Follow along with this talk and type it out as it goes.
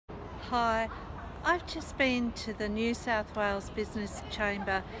Hi, I've just been to the New South Wales Business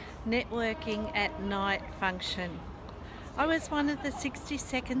Chamber Networking at Night function. I was one of the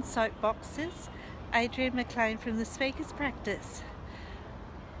 60-second soapboxes, Adrienne McLean from the Speakers Practice.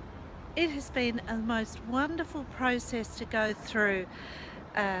 It has been a most wonderful process to go through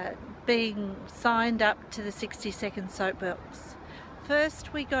being signed up to the 60-second soapbox.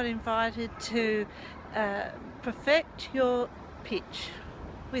 First, we got invited to perfect your pitch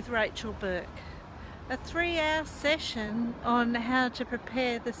with Rachel Burke. A 3-hour session on how to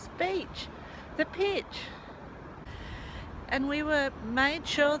prepare the speech, the pitch. And we were made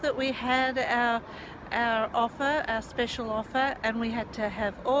sure that we had our offer, our special offer, and we had to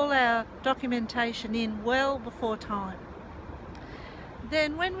have all our documentation in well before time.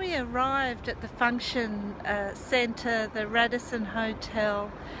 Then when we arrived at the function centre, the Radisson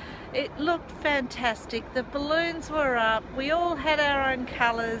Hotel, it looked fantastic. The balloons were up, we all had our own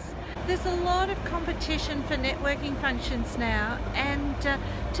colours. There's a lot of competition for networking functions now, and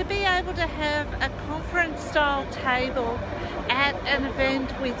to be able to have a conference style table at an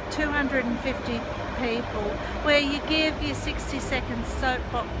event with 250 people where you give your 60-second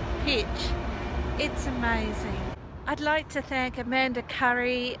soapbox pitch, it's amazing. I'd like to thank Amanda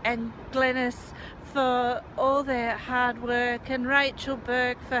Curry and Glenys for all their hard work, and Rachel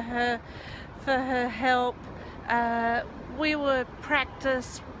Burke for her help. We were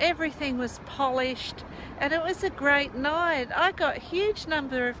practiced, everything was polished, and it was a great night. I got a huge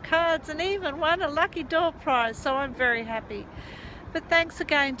number of cards and even won a lucky door prize, so I'm very happy. But thanks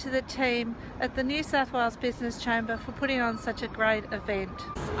again to the team at the New South Wales Business Chamber for putting on such a great event.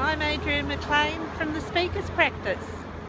 I'm Adrienne McLean from the Speakers Practice.